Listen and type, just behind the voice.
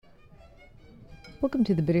Welcome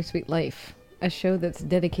to The Bittersweet Life, a show that's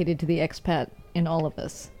dedicated to the expat in all of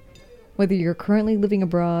us. Whether you're currently living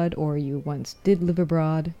abroad or you once did live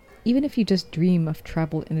abroad, even if you just dream of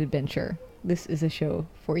travel and adventure, this is a show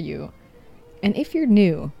for you. And if you're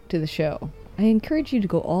new to the show, I encourage you to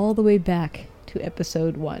go all the way back to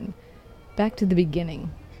episode 1, back to the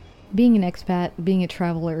beginning. Being an expat, being a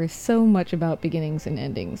traveler is so much about beginnings and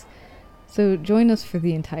endings. So join us for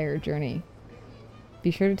the entire journey.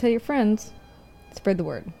 Be sure to tell your friends. Spread the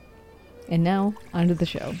word. And now, on to the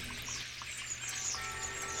show.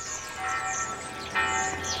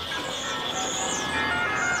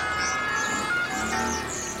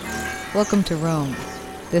 Welcome to Rome.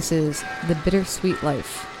 This is The Bittersweet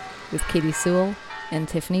Life with Katie Sewell and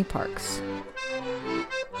Tiffany Parks.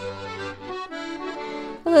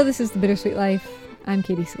 Hello, this is The Bittersweet Life. I'm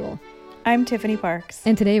Katie Sewell. I'm Tiffany Parks.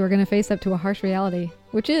 And today we're going to face up to a harsh reality,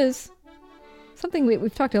 which is something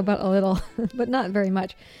we've talked about a little, but not very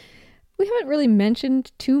much. We haven't really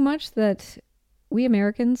mentioned too much that we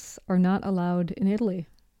Americans are not allowed in Italy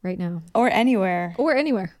right now. Or anywhere. Or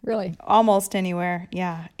anywhere, really. Almost anywhere.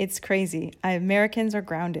 Yeah, it's crazy. Americans are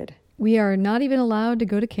grounded. We are not even allowed to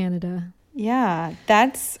go to Canada. Yeah,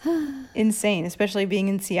 that's insane, especially being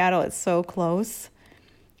in Seattle. It's so close.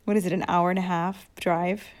 What is it, an hour and a half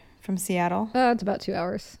drive from Seattle? It's about 2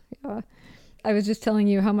 hours. Yeah. I was just telling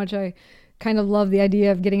you how much I kind of love the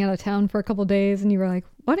idea of getting out of town for a couple of days, and you were like,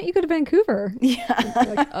 why don't you go to Vancouver?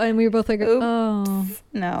 Yeah. And we were both like, oh.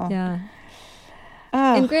 No. Yeah.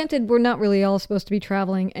 Oh. And granted, we're not really all supposed to be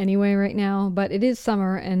traveling anyway right now, but it is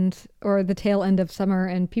summer or the tail end of summer,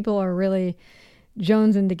 and people are really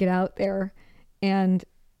jonesing to get out there and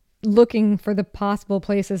looking for the possible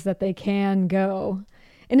places that they can go.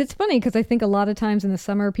 And it's funny because I think a lot of times in the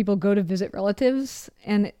summer, people go to visit relatives,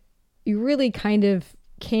 and you really kind of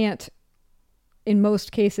can't, in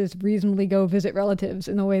most cases, reasonably go visit relatives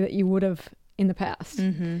in the way that you would have in the past.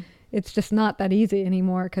 Mm-hmm. It's just not that easy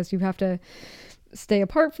anymore because you have to stay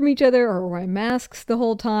apart from each other or wear masks the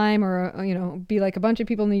whole time, or, be like a bunch of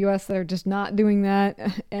people in the U.S. that are just not doing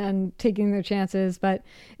that and taking their chances. But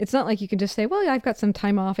it's not like you can just say, well, yeah, I've got some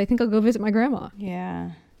time off. I think I'll go visit my grandma. Yeah.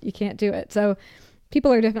 You can't do it. So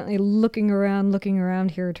people are definitely looking around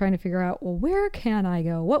here, trying to figure out, well, where can I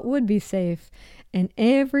go? What would be safe? And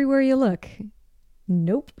everywhere you look,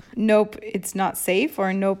 nope, it's not safe,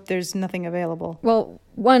 or nope, there's nothing available. Well,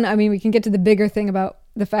 we can get to the bigger thing about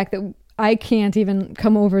the fact that I can't even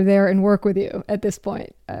come over there and work with you at this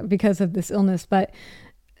point because of this illness. But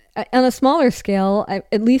on a smaller scale,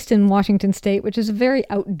 at least in Washington State, which is a very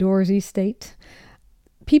outdoorsy state,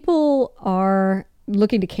 people are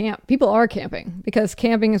looking to camp. People are camping because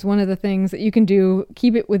camping is one of the things that you can do.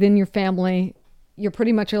 Keep it within your family. You're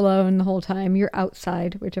pretty much alone the whole time. You're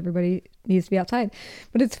outside, which everybody needs to be outside.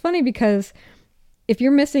 But it's funny because if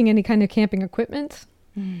you're missing any kind of camping equipment,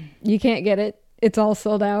 you can't get it. It's all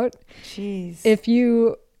sold out. Jeez. If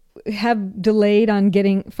you have delayed on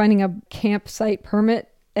finding a campsite permit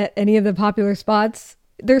at any of the popular spots,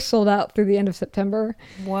 they're sold out through the end of September.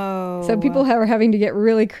 Whoa. So people are having to get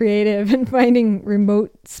really creative and finding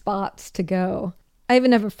remote spots to go. I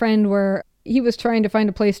even have a friend where he was trying to find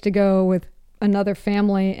a place to go with another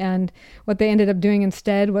family, and what they ended up doing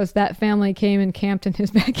instead was that family came and camped in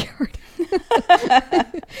his backyard.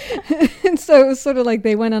 And so it was sort of like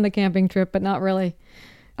they went on a camping trip, but not really.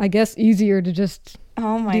 I guess easier to just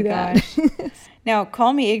oh my do that. gosh. Now,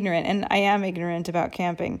 call me ignorant, and I am ignorant about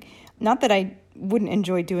camping. Not that I wouldn't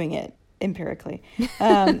enjoy doing it empirically,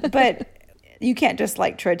 but you can't just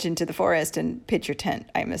trudge into the forest and pitch your tent,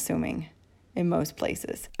 I'm assuming, in most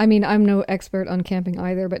places. I mean, I'm no expert on camping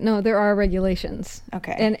either, but no, there are regulations.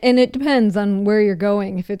 Okay. And it depends on where you're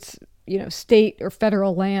going. If it's, state or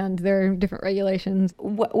federal land, there are different regulations.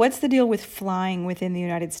 What's the deal with flying within the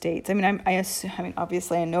United States? I mean,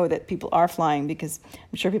 obviously I know that people are flying because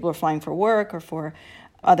I'm sure people are flying for work or for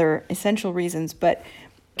other essential reasons, but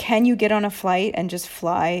can you get on a flight and just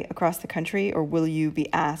fly across the country, or will you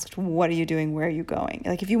be asked, what are you doing? Where are you going?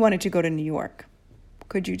 Like if you wanted to go to New York,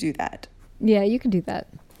 could you do that? Yeah, you can do that.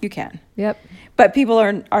 You can. Yep. But people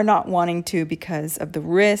are not wanting to because of the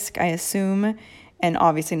risk, I assume, and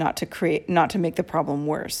obviously not to make the problem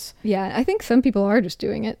worse. Yeah, I think some people are just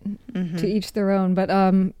doing it to each their own.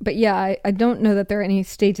 But yeah, I don't know that there are any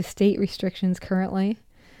state-to-state restrictions currently.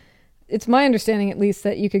 It's my understanding, at least,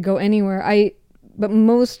 that you could go anywhere. But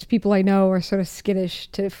most people I know are sort of skittish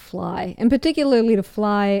to fly, and particularly to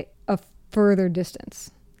fly a further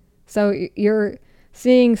distance. So you're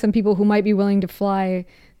seeing some people who might be willing to fly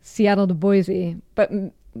Seattle to Boise, but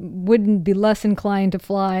wouldn't be less inclined to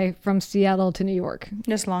fly from Seattle to New York.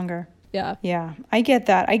 Just longer. Yeah. Yeah, I get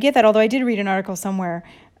that. I get that. Although I did read an article somewhere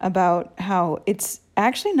about how it's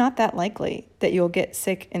actually not that likely that you'll get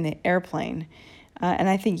sick in the airplane. And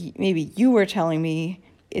I think maybe you were telling me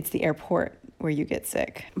it's the airport where you get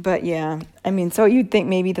sick. But yeah, I mean, so you'd think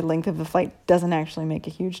maybe the length of the flight doesn't actually make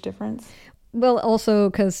a huge difference. Well, also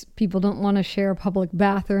because people don't want to share public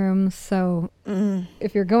bathrooms. So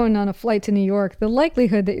if you're going on a flight to New York, the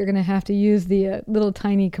likelihood that you're going to have to use the little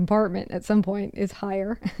tiny compartment at some point is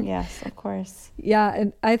higher. Yes, of course. Yeah,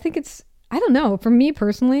 and I think I don't know, for me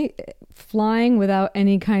personally, flying without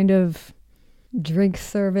any kind of drink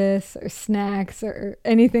service or snacks or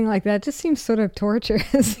anything like that just seems sort of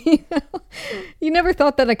torturous. You never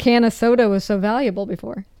thought that a can of soda was so valuable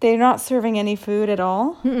before. They're not serving any food at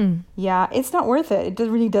all. Mm-mm. Yeah, it's not worth it. It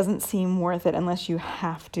really doesn't seem worth it unless you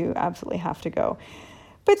absolutely have to go.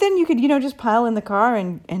 But then you could, just pile in the car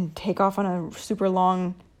and take off on a super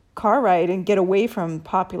long car ride and get away from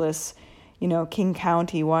populous, King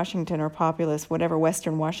County, Washington, or populous, whatever,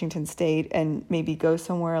 Western Washington state, and maybe go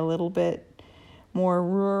somewhere a little bit more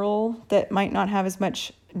rural that might not have as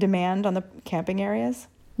much demand on the camping areas.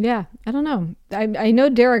 Yeah, I don't know. I know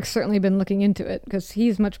Derek's certainly been looking into it because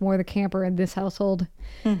he's much more the camper in this household.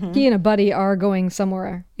 Mm-hmm. He and a buddy are going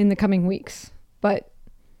somewhere in the coming weeks, but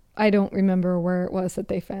I don't remember where it was that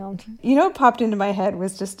they found. What popped into my head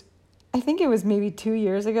was just, I think it was maybe 2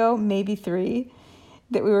 years ago, maybe 3,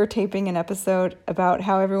 that we were taping an episode about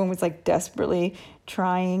how everyone was like desperately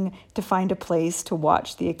trying to find a place to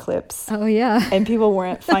watch the eclipse. Oh, yeah. And people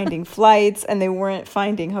weren't finding flights and they weren't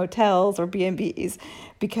finding hotels or B&Bs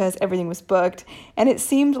because everything was booked. And it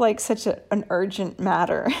seemed like such an urgent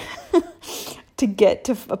matter to get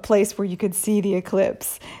to a place where you could see the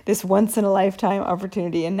eclipse, this once-in-a-lifetime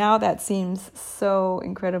opportunity. And now that seems so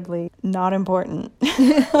incredibly not important.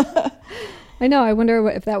 I know. I wonder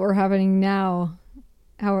if that were happening now,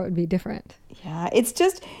 how it would be different. Yeah,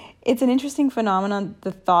 it's an interesting phenomenon,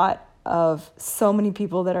 the thought of so many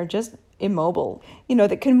people that are just immobile,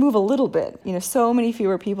 that can move a little bit. So many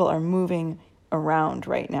fewer people are moving around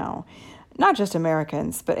right now. Not just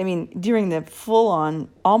Americans, but I mean, during the full-on,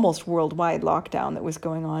 almost worldwide lockdown that was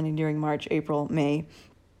going on during March, April, May,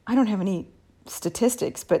 I don't have any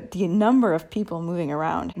statistics, but the number of people moving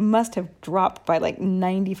around must have dropped by like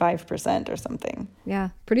 95% or something.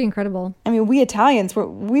 Yeah, pretty incredible. I mean, we Italians,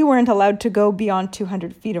 we weren't allowed to go beyond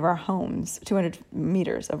 200 feet of our homes, 200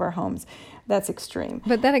 meters of our homes. That's extreme.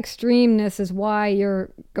 But that extremeness is why you're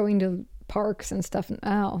going to parks and stuff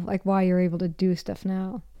now, like why you're able to do stuff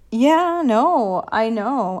now. Yeah, no, I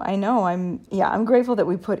know. I'm grateful that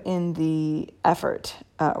we put in the effort.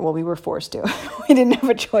 We were forced to. We didn't have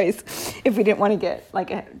a choice if we didn't want to get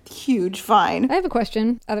like a huge fine. I have a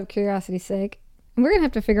question out of curiosity's sake. And we're going to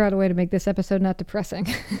have to figure out a way to make this episode not depressing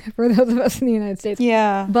for those of us in the United States.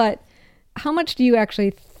 Yeah. But how much do you actually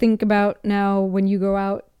think about now when you go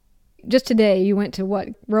out? Just today, you went to what?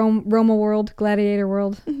 Roma World, Gladiator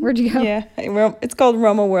World? Where'd you go? Yeah, it's called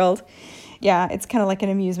Roma World. Yeah, it's kind of like an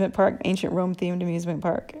amusement park, ancient Rome-themed amusement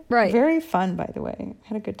park. Right. Very fun, by the way.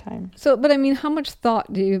 Had a good time. So, but I mean, how much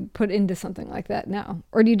thought do you put into something like that now?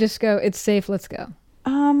 Or do you just go, it's safe, let's go?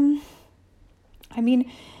 I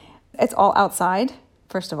mean, it's all outside,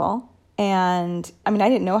 first of all. And, I mean, I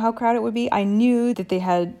didn't know how crowded it would be. I knew that they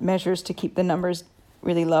had measures to keep the numbers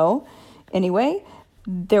really low. Anyway,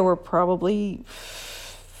 there were probably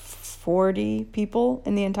 40 people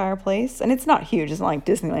in the entire place. And it's not huge. It's not like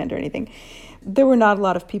Disneyland or anything. There were not a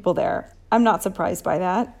lot of people there. I'm not surprised by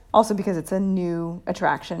that. Also because it's a new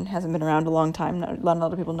attraction. Hasn't been around a long time. Not a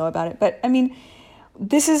lot of people know about it. But, I mean,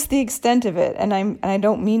 this is the extent of it. And I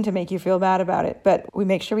don't mean to make you feel bad about it. But we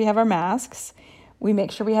make sure we have our masks. We make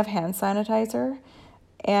sure we have hand sanitizer.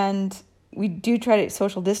 And we do try to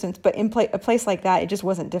social distance. But in a place like that, it just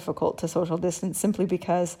wasn't difficult to social distance simply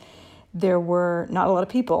because there were not a lot of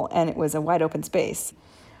people, and it was a wide open space.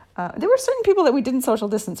 There were certain people that we didn't social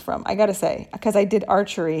distance from, I gotta say, because I did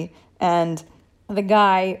archery, and the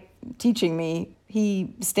guy teaching me,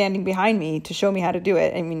 he standing behind me to show me how to do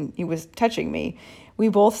it. I mean, he was touching me. We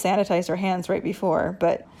both sanitized our hands right before,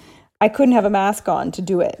 but I couldn't have a mask on to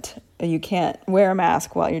do it. You can't wear a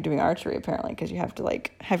mask while you're doing archery, apparently, because you have to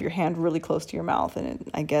like have your hand really close to your mouth,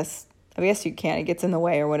 and I guess you can. It gets in the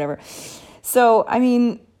way or whatever. So, I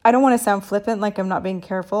mean, I don't want to sound flippant like I'm not being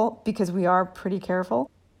careful, because we are pretty careful.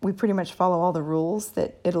 We pretty much follow all the rules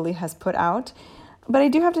that Italy has put out. But I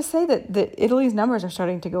do have to say that Italy's numbers are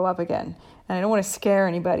starting to go up again. And I don't want to scare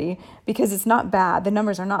anybody, because it's not bad. The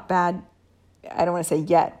numbers are not bad. I don't want to say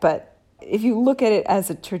yet, but if you look at it as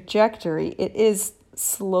a trajectory, it is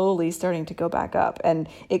slowly starting to go back up. And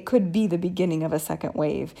it could be the beginning of a second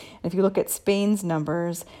wave. And if you look at Spain's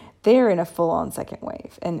numbers, they're in a full-on second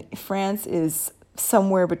wave. And France is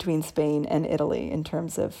somewhere between Spain and Italy in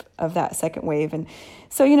terms of that second wave. And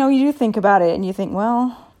so, you do think about it and you think,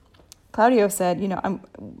 well, Claudio said,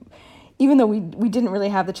 even though we didn't really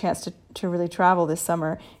have the chance to really travel this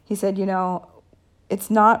summer, he said, it's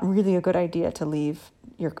not really a good idea to leave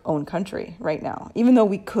your own country right now. Even though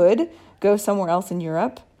we could go somewhere else in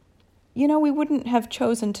Europe, we wouldn't have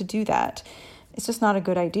chosen to do that. It's just not a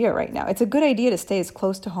good idea right now. It's a good idea to stay as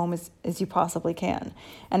close to home as you possibly can.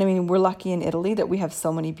 And I mean, we're lucky in Italy that we have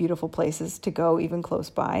so many beautiful places to go, even close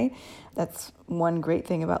by. That's one great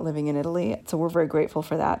thing about living in Italy. So we're very grateful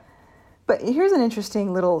for that. But here's an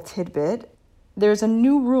interesting little tidbit. There's a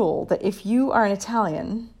new rule that if you are an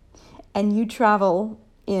Italian and you travel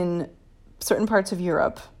in certain parts of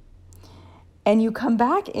Europe and you come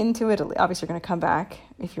back into Italy, obviously you're going to come back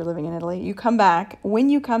if you're living in Italy, when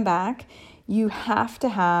you come back, you have to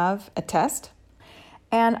have a test.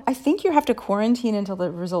 And I think you have to quarantine until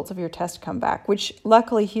the results of your test come back, which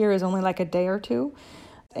luckily here is only like a day or two.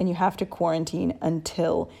 And you have to quarantine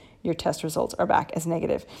until your test results are back as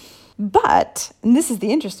negative. But, and this is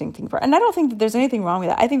the interesting thing and I don't think that there's anything wrong with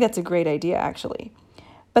that. I think that's a great idea, actually.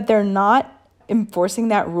 But they're not enforcing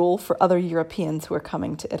that rule for other Europeans who are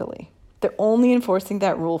coming to Italy. They're only enforcing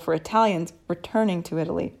that rule for Italians returning to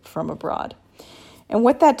Italy from abroad. And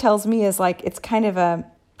what that tells me is it's kind of a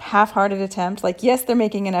half-hearted attempt. Yes, they're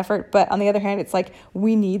making an effort, but on the other hand, it's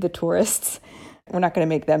we need the tourists. We're not going to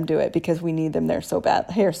make them do it because we need them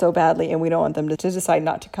here so badly, and we don't want them to decide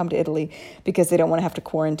not to come to Italy because they don't want to have to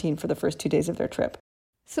quarantine for the first 2 days of their trip.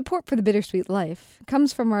 Support for The Bittersweet Life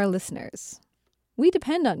comes from our listeners. We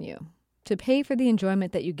depend on you to pay for the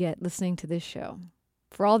enjoyment that you get listening to this show,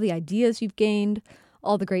 for all the ideas you've gained,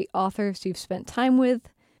 all the great authors you've spent time with,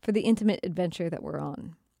 for the intimate adventure that we're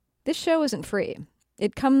on. This show isn't free.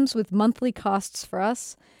 It comes with monthly costs for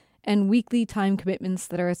us and weekly time commitments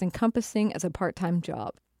that are as encompassing as a part-time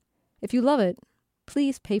job. If you love it,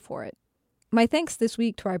 please pay for it. My thanks this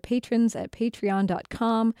week to our patrons at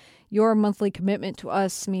patreon.com. Your monthly commitment to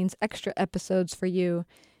us means extra episodes for you.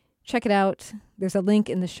 Check it out. There's a link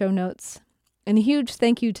in the show notes. And a huge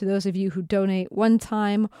thank you to those of you who donate one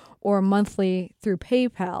time or monthly through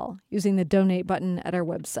PayPal using the donate button at our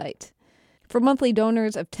website. For monthly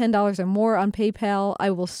donors of $10 or more on PayPal,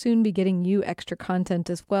 I will soon be getting you extra content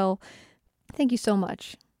as well. Thank you so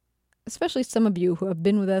much, especially some of you who have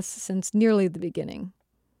been with us since nearly the beginning.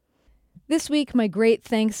 This week, my great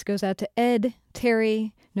thanks goes out to Ed,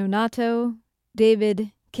 Terry, Nonato,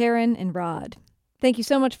 David, Karen, and Rod. Thank you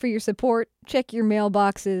so much for your support. Check your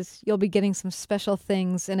mailboxes. You'll be getting some special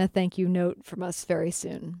things and a thank you note from us very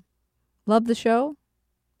soon. Love the show?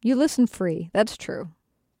 You listen free, that's true.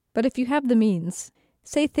 But if you have the means,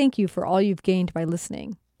 say thank you for all you've gained by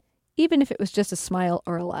listening, even if it was just a smile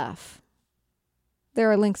or a laugh.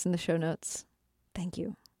 There are links in the show notes. Thank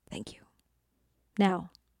you. Thank you.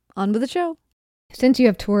 Now, on with the show. Since you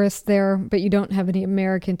have tourists there, but you don't have any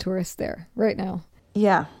American tourists there right now.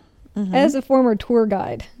 Yeah. Mm-hmm. As a former tour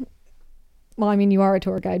guide, well, I mean, you are a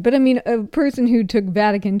tour guide, but I mean, a person who took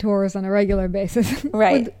Vatican tours on a regular basis.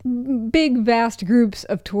 Right. With big, vast groups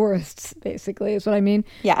of tourists, basically, is what I mean.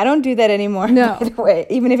 Yeah, I don't do that anymore. No. By the way,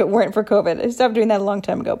 even if it weren't for COVID. I stopped doing that a long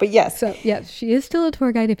time ago, but yes. So, yes, she is still a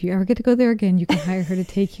tour guide. If you ever get to go there again, you can hire her to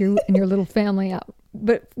take you and your little family out.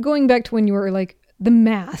 But going back to when you were the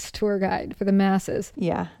mass tour guide for the masses.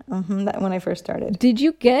 Yeah, that when I first started. Did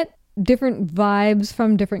you get different vibes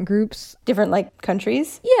from different groups? Different,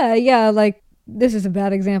 countries? Yeah, this is a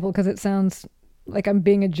bad example because it sounds like I'm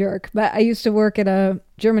being a jerk, but I used to work at a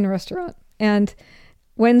German restaurant, and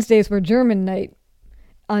Wednesdays were German night.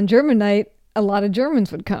 On German night, a lot of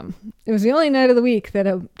Germans would come. It was the only night of the week that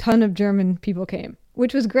a ton of German people came,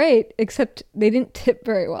 which was great, except they didn't tip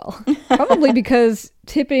very well. Probably because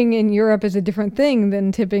tipping in Europe is a different thing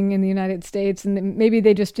than tipping in the United States, and maybe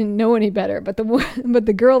they just didn't know any better. But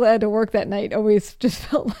the girl that had to work that night always just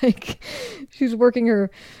felt like she was working her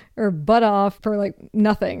butt off for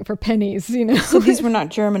nothing, for pennies, So these were not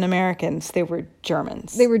German Americans; they were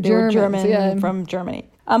Germans. They were German, yeah. From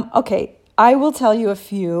Germany. Okay. I will tell you a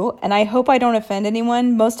few, and I hope I don't offend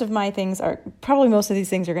anyone. Most of these things are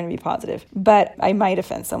going to be positive, but I might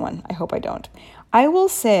offend someone. I hope I don't. I will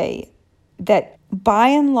say that by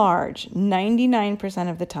and large, 99%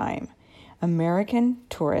 of the time, American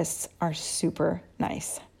tourists are super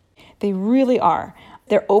nice. They really are.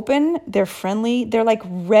 They're open, they're friendly, they're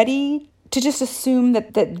ready to just assume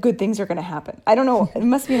that good things are going to happen. I don't know. It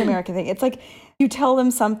must be an American thing. It's you tell them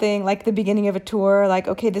something the beginning of a tour,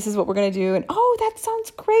 okay, this is what we're going to do. And, oh, that sounds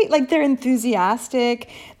great. They're enthusiastic.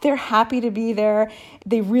 They're happy to be there.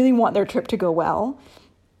 They really want their trip to go well.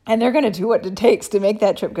 And they're going to do what it takes to make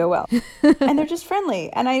that trip go well. And they're just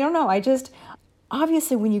friendly. And I don't know,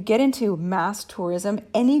 obviously, when you get into mass tourism,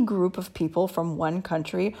 any group of people from one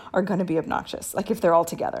country are going to be obnoxious, like if they're all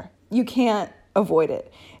together. You can't avoid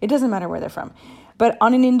it. It doesn't matter where they're from. But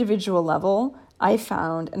on an individual level, I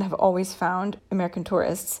found and have always found American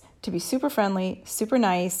tourists to be super friendly, super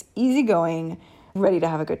nice, easygoing, ready to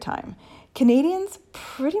have a good time. Canadians,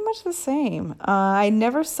 pretty much the same. I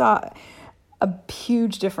never saw a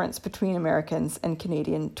huge difference between Americans and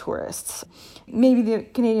Canadian tourists. Maybe the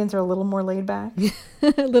Canadians are a little more laid back.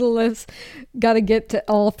 A little less, got to get to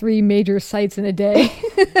all 3 major sites in a day.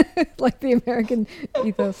 Like the American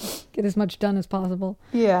ethos, get as much done as possible.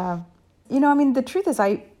 Yeah. The truth is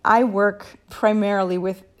I work primarily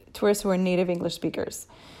with tourists who are native English speakers.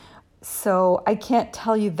 So I can't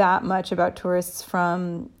tell you that much about tourists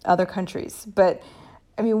from other countries. But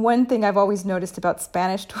one thing I've always noticed about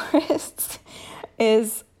Spanish tourists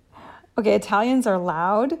is, okay, Italians are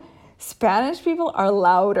loud. Spanish people are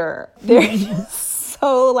louder. They're just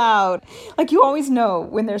so loud. Like, you always know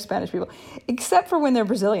when they're Spanish people, except for when they're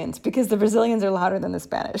Brazilians, because the Brazilians are louder than the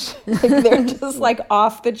Spanish. Like, they're just like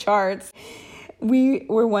off the charts. We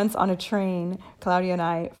were once on a train, Claudia and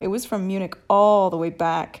I. It was from Munich all the way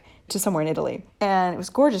back to somewhere in Italy. And it was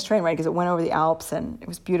a gorgeous train ride because it went over the Alps and it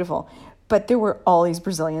was beautiful. But there were all these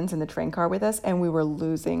Brazilians in the train car with us, and we were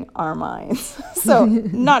losing our minds. So,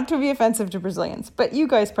 not to be offensive to Brazilians, but you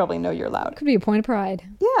guys probably know you're loud. Could be a point of pride.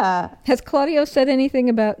 Yeah. Has Claudio said anything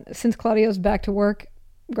about, since Claudio's back to work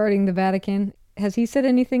regarding the Vatican, has he said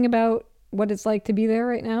anything about what it's like to be there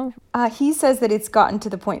right now? He says that it's gotten to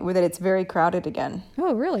the point where that it's very crowded again.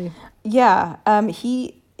 Oh, really? Yeah.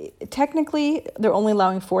 Technically, they're only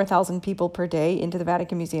allowing 4,000 people per day into the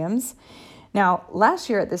Vatican museums. Now, last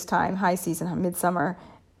year at this time, high season, midsummer,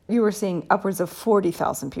 you were seeing upwards of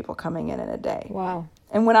 40,000 people coming in a day. Wow.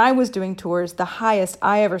 And when I was doing tours, the highest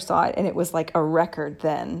I ever saw it, and it was like a record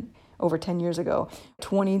then, over 10 years ago,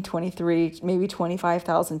 20, 23, maybe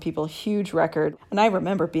 25,000 people, huge record. And I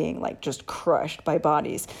remember being like just crushed by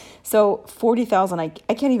bodies. So 40,000, I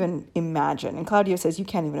can't even imagine. And Claudio says you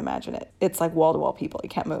can't even imagine it. It's like wall-to-wall people. You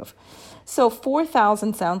can't move. So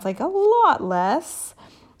 4,000 sounds like a lot less.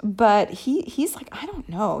 But he's like, I don't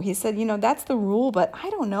know. He said, that's the rule, but I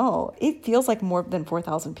don't know. It feels like more than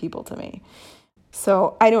 4,000 people to me.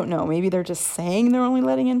 So I don't know. Maybe they're just saying they're only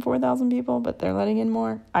letting in 4,000 people, but they're letting in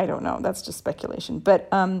more. I don't know. That's just speculation. But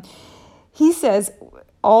he says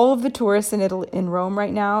all of the tourists in Rome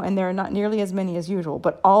right now, and there are not nearly as many as usual,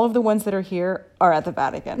 but all of the ones that are here are at the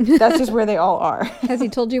Vatican. That's just where they all are. Has he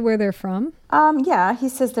told you where they're from? Yeah, he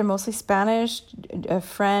says they're mostly Spanish,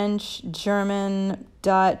 French, German,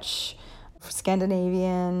 Dutch,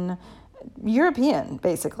 Scandinavian, European,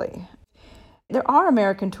 basically. There are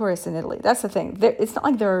American tourists in Italy. That's the thing. It's not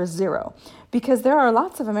like there are 0, because there are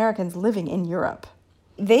lots of Americans living in Europe.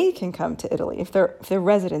 They can come to Italy if they're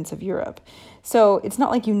residents of Europe. So it's not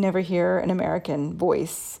like you never hear an American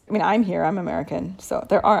voice. I'm here, I'm American. So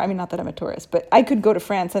there are, not that I'm a tourist, but I could go to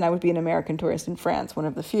France and I would be an American tourist in France, one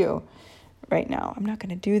of the few right now. I'm not going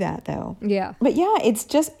to do that though. Yeah. But yeah, it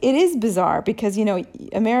is bizarre because,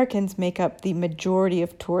 Americans make up the majority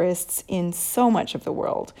of tourists in so much of the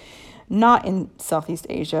world. Not in Southeast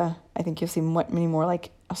Asia. I think you'll see many more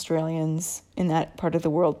like Australians in that part of the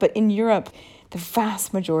world. But in Europe, the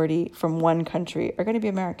vast majority from one country are going to be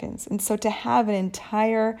Americans. And so to have an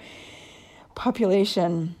entire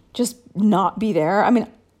population just not be there,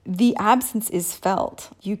 the absence is felt.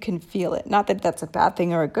 You can feel it. Not that that's a bad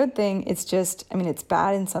thing or a good thing. It's just, it's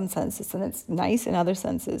bad in some senses and it's nice in other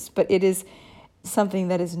senses. But it is something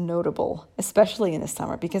that is notable, especially in the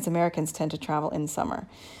summer, because Americans tend to travel in summer.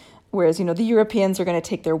 Whereas, the Europeans are going to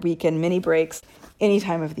take their weekend mini breaks any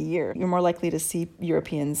time of the year. You're more likely to see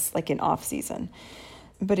Europeans like in off season.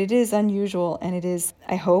 But it is unusual, and it is,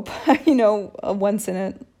 I hope, a once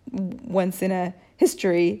in a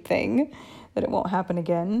history thing, that it won't happen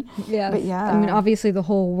again. Yeah. But yeah. Obviously the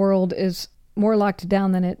whole world is more locked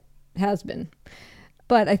down than it has been.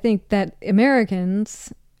 But I think that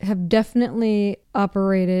Americans have definitely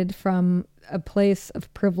operated from a place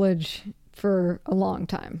of privilege for a long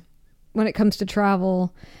time when it comes to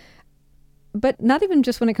travel, but not even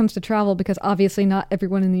just when it comes to travel, because obviously not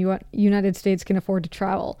everyone in the United States can afford to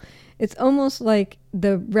travel. It's almost like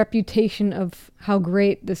the reputation of how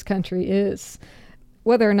great this country is,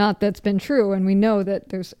 whether or not that's been true. And we know that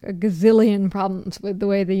there's a gazillion problems with the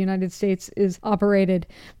way the United States is operated,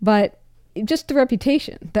 but just the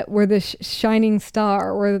reputation that we're this shining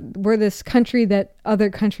star, or we're this country that other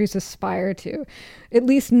countries aspire to, at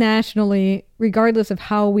least nationally, regardless of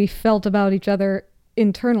how we felt about each other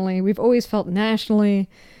internally. We've always felt nationally,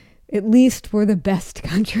 at least we're the best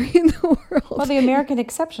country in the world. Well, the American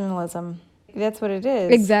exceptionalism. That's what it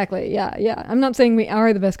is. Exactly. Yeah. I'm not saying we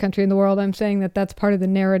are the best country in the world. I'm saying that that's part of the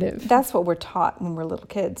narrative. That's what we're taught when we're little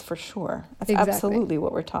kids, for sure. That's Exactly. absolutely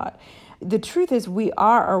what we're taught. The truth is we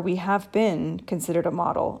are, or we have been, considered a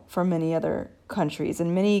model for many other countries.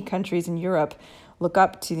 And many countries in Europe look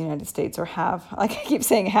up to the United States, or have. Like I keep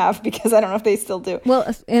saying have because I don't know if they still do.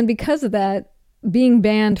 Well, and because of that, being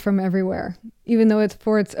banned from everywhere, even though it's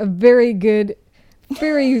a very good,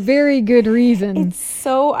 very, very good reason. It's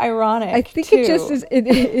so ironic. I think too. it just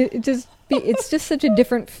is. It's just such a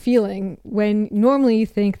different feeling when normally you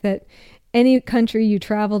think that any country you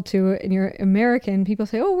travel to and you're American, people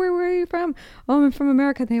say, "Oh, where are you from?" "Oh, I'm from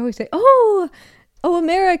America." They always say, "Oh,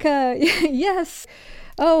 America, yes."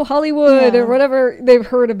 "Oh, Hollywood," or whatever they've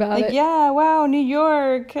heard about it. Yeah, wow, New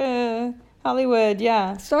York, Hollywood,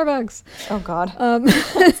 yeah. Starbucks. Oh God,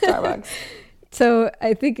 Starbucks. So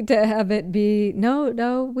I think to have it be,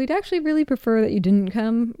 no, we'd actually really prefer that you didn't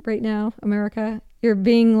come right now, America. You're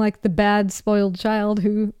being like the bad, spoiled child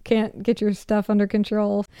who can't get your stuff under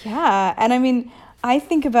control. Yeah, and I mean, I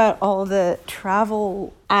think about all the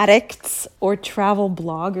travel addicts or travel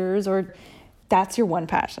bloggers, or that's your one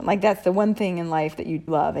passion. Like that's the one thing in life that you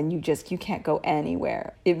love, and you can't go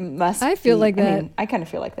anywhere. It must. I feel like that. I mean, I kind of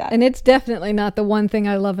feel like that. And it's definitely not the one thing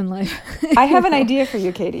I love in life. I have an idea for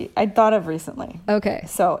you, Katie. I thought of recently. Okay.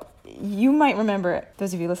 So you might remember,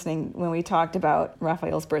 those of you listening, when we talked about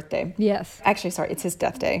Raphael's birthday. Yes. Actually, sorry, it's his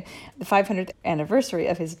death day. The 500th anniversary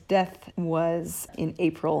of his death was in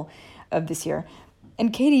April of this year.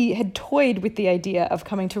 And Katie had toyed with the idea of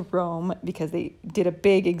coming to Rome because they did a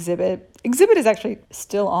big exhibit. Exhibit is actually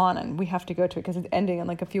still on, and we have to go to it because it's ending in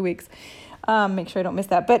like a few weeks. Make sure I don't miss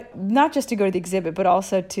that. But not just to go to the exhibit, but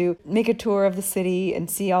also to make a tour of the city and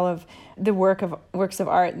see all of the works of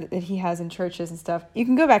art that he has in churches and stuff. You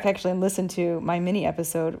can go back actually and listen to my mini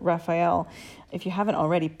episode, Raphael, if you haven't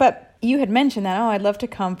already. But you had mentioned that, I'd love to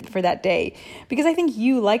come for that day. Because I think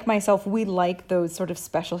you, like myself, we like those sort of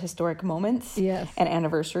special historic moments. Yes. And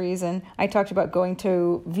anniversaries. And I talked about going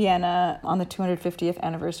to Vienna on the 250th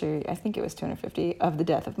anniversary, I think it was 250, of the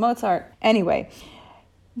death of Mozart. Anyway,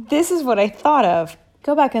 this is what I thought of.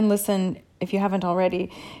 Go back and listen, if you haven't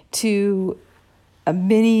already, to a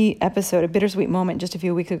mini episode, a bittersweet moment just a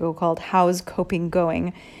few weeks ago called How's Coping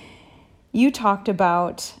Going? You talked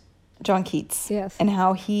about John Keats. Yes. And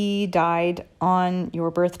how he died on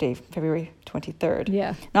your birthday, February 23rd.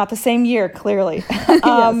 Yeah. Not the same year, clearly. Yes,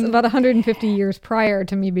 about 150 years prior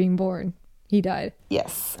to me being born, he died.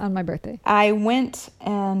 Yes. On my birthday. I went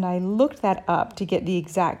and I looked that up to get the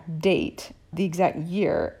exact date, the exact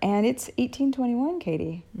year, and it's 1821,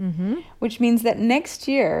 Katie. Mm-hmm. Which means that next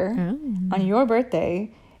year, on your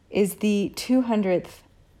birthday, is the 200th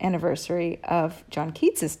anniversary of John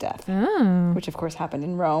Keats's death, which of course happened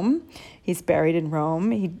in Rome. He's buried in Rome.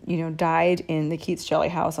 He, died in the Keats Shelley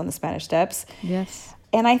House on the Spanish Steps. Yes.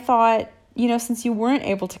 And I thought, since you weren't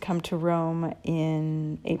able to come to Rome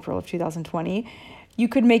in April of 2020, you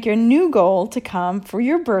could make your new goal to come for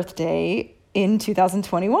your birthday in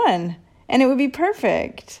 2021. And it would be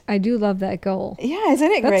perfect. I do love that goal. Yeah,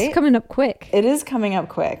 isn't it great? That's coming up quick. It is coming up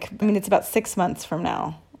quick. I mean, it's about 6 months from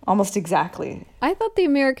now. Almost exactly. I thought the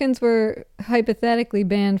Americans were hypothetically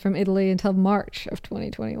banned from Italy until March of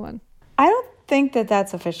 2021. I don't think that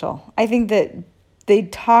that's official. I think that they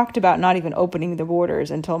talked about not even opening the borders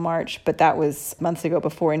until March, but that was months ago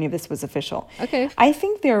before any of this was official. Okay. I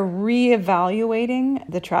think they're reevaluating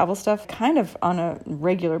the travel stuff kind of on a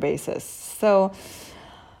regular basis. So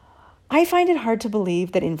I find it hard to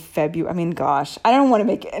believe that in February, I mean, gosh, I don't want to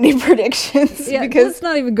make any predictions. Yeah, because let's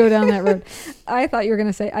not even go down that road. I thought you were going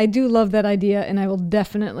to say, I do love that idea, and I will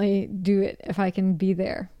definitely do it if I can be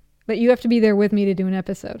there. But you have to be there with me to do an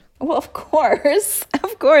episode. Well, of course.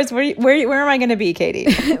 Of course. Where am I going to be,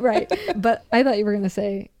 Katie? Right. But I thought you were going to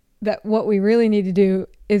say that what we really need to do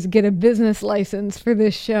is get a business license for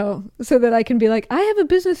this show so that I can be like, I have a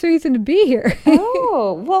business reason to be here.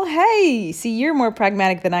 Oh, well, hey, see, you're more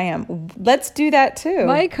pragmatic than I am. Let's do that too.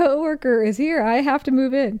 My coworker is here. I have to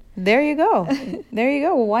move in. There you go. There you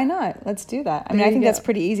go. Well, why not? Let's do that. I mean, I think that's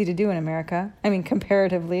pretty easy to do in America. I mean,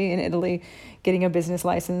 comparatively in Italy, getting a business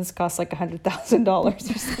license costs like $100,000 or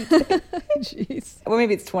something. Jeez. Well,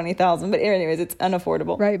 maybe it's $20,000, but anyways, it's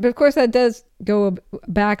unaffordable. Right. But of course, that does go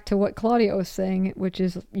back to what Claudia was saying, which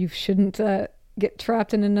is you shouldn't get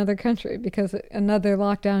trapped in another country because another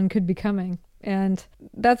lockdown could be coming. And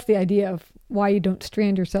that's the idea of why you don't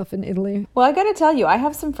strand yourself in Italy. Well, I got to tell you, I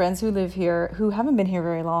have some friends who live here who haven't been here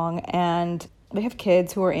very long, and they have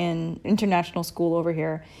kids who are in international school over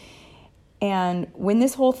here. And when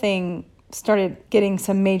this whole thing started getting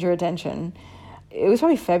some major attention, it was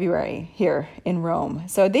probably February here in Rome.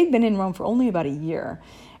 So they'd been in Rome for only about a year.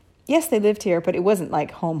 Yes, they lived here, but it wasn't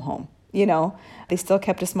like home. You know, they still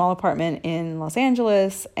kept a small apartment in Los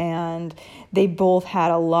Angeles, and they both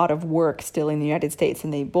had a lot of work still in the United States,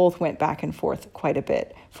 and they both went back and forth quite a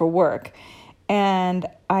bit for work. And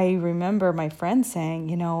I remember my friend saying,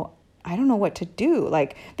 you know, I don't know what to do,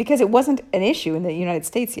 like, because it wasn't an issue in the United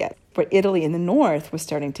States yet, but Italy in the north was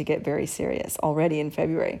starting to get very serious already in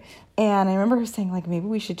February. And I remember her saying, like, maybe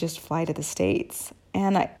we should just fly to the States.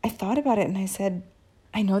 And I thought about it, and I said,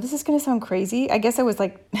 I know this is going to sound crazy. I guess I was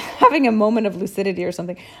like having a moment of lucidity or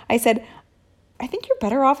something. I said, I think you're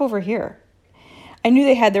better off over here. I knew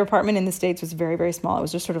they had their apartment in the States was very, very small. It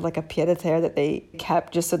was just sort of like a pied-à-terre that they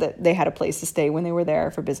kept just so that they had a place to stay when they were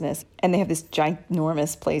there for business. And they have this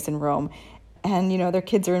ginormous place in Rome. And, you know, their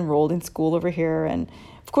kids are enrolled in school over here. And,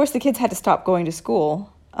 of course, the kids had to stop going to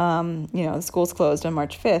school. You know, the school's closed on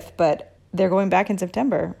March 5th, but they're going back in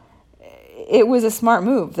September. It was a smart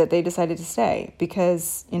move that they decided to stay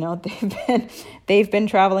because, you know, they've been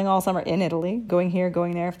traveling all summer in Italy, going here,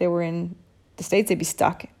 going there. If they were in the States, they'd be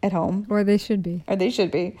stuck at home. Or they should be.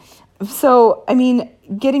 So, I mean,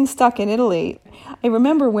 getting stuck in Italy, I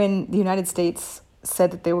remember when the United States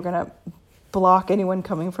said that they were going to block anyone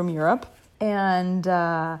coming from Europe. And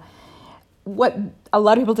what a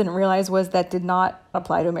lot of people didn't realize was that did not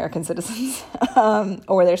apply to American citizens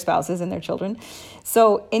or their spouses and their children.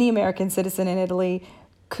 So any American citizen in Italy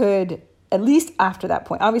could, at least after that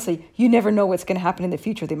point, obviously you never know what's going to happen in the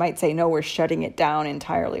future. They might say, no, we're shutting it down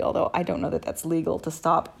entirely, although I don't know that that's legal to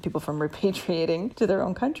stop people from repatriating to their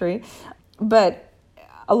own country. But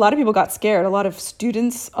a lot of people got scared. A lot of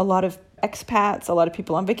students, a lot of expats, a lot of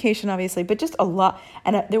people on vacation, obviously, but just a lot.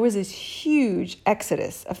 And there was this huge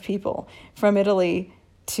exodus of people from Italy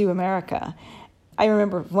to America. I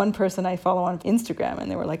remember one person I follow on Instagram,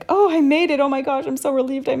 and they were like, oh, I made it. Oh my gosh, I'm so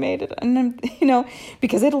relieved I made it. And then, you know,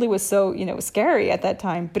 because Italy was so, you know, scary at that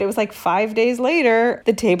time. But it was like 5 days later,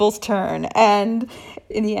 the tables turn. And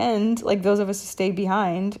in the end, like those of us who stayed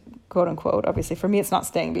behind, quote unquote, obviously for me, it's not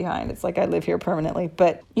staying behind. It's like I live here permanently,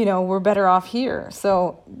 but, you know, we're better off here.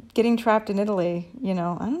 So getting trapped in Italy, you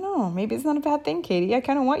know, I don't know. Maybe it's not a bad thing, Katie. I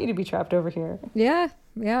kind of want you to be trapped over here. Yeah,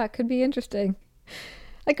 it could be interesting.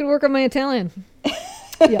 I could work on my Italian.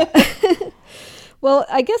 Yeah. Well,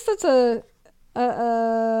 I guess that's a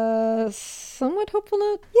somewhat hopeful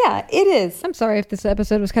note. Yeah, it is. I'm sorry if this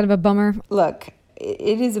episode was kind of a bummer. Look,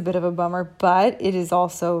 it is a bit of a bummer, but it is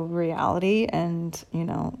also reality, and, you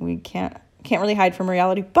know, we can't really hide from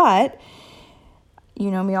reality. But,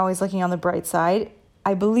 you know, me always looking on the bright side.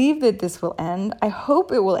 I believe that this will end. I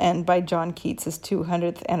hope it will end by John Keats'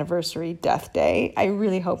 200th anniversary death day. I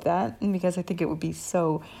really hope that, because I think it would be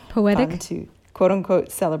so poetic fun to, quote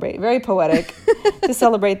unquote, celebrate. Very poetic to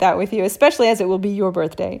celebrate that with you, especially as it will be your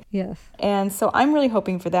birthday. Yes. And so I'm really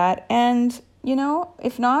hoping for that. And, you know,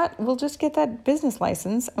 if not, we'll just get that business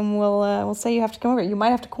license, and we'll say you have to come over. You might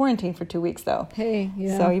have to quarantine for 2 weeks, though. Hey,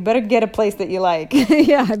 yeah. So you better get a place that you like.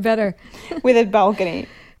 Yeah, I better. With a balcony.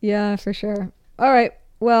 Yeah, for sure. All right.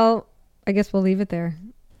 Well, I guess we'll leave it there.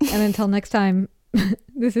 And until next time,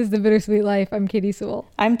 this is The Bittersweet Life. I'm Katie Sewell.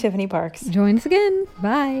 I'm Tiffany Parks. Join us again.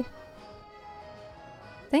 Bye.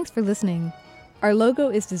 Thanks for listening. Our logo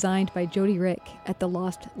is designed by Jody Rick at The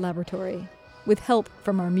Lost Laboratory, with help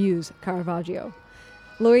from our muse, Caravaggio.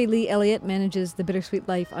 Lori Lee Elliott manages The Bittersweet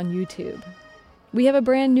Life on YouTube. We have a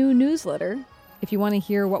brand new newsletter. If you want to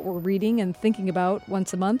hear what we're reading and thinking about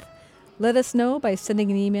once a month, let us know by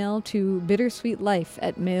sending an email to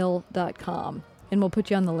bittersweetlife@mail.com, and we'll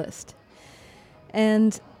put you on the list.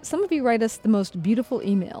 And some of you write us the most beautiful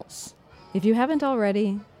emails. If you haven't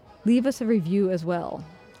already, leave us a review as well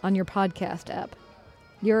on your podcast app.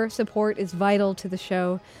 Your support is vital to the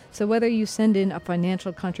show, so whether you send in a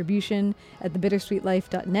financial contribution at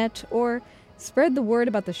thebittersweetlife.net or spread the word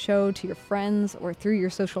about the show to your friends or through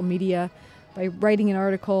your social media by writing an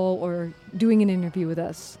article or doing an interview with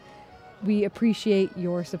us, we appreciate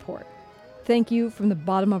your support. Thank you from the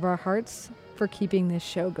bottom of our hearts for keeping this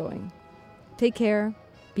show going. Take care,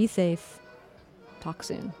 be safe, talk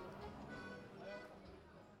soon.